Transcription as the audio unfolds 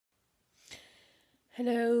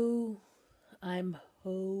Hello, I'm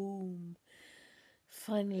home.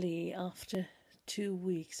 Finally, after 2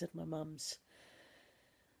 weeks at my mum's.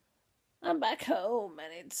 I'm back home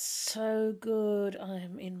and it's so good.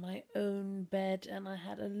 I'm in my own bed and I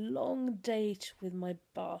had a long date with my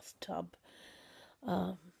bathtub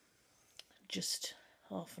um, just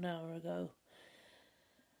half an hour ago.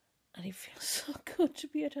 And it feels so good to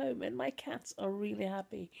be at home, and my cats are really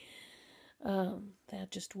happy. They're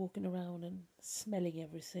just walking around and smelling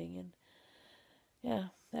everything, and yeah,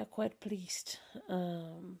 they're quite pleased.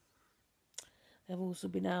 Um, they've also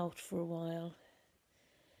been out for a while.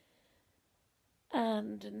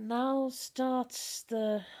 And now starts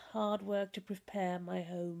the hard work to prepare my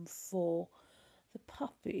home for the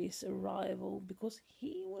puppy's arrival, because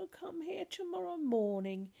he will come here tomorrow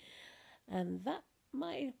morning, and that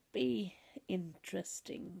might be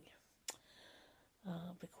interesting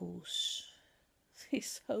because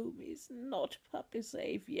this home is not puppy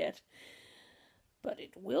safe yet, but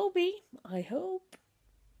it will be, I hope.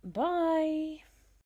 Bye.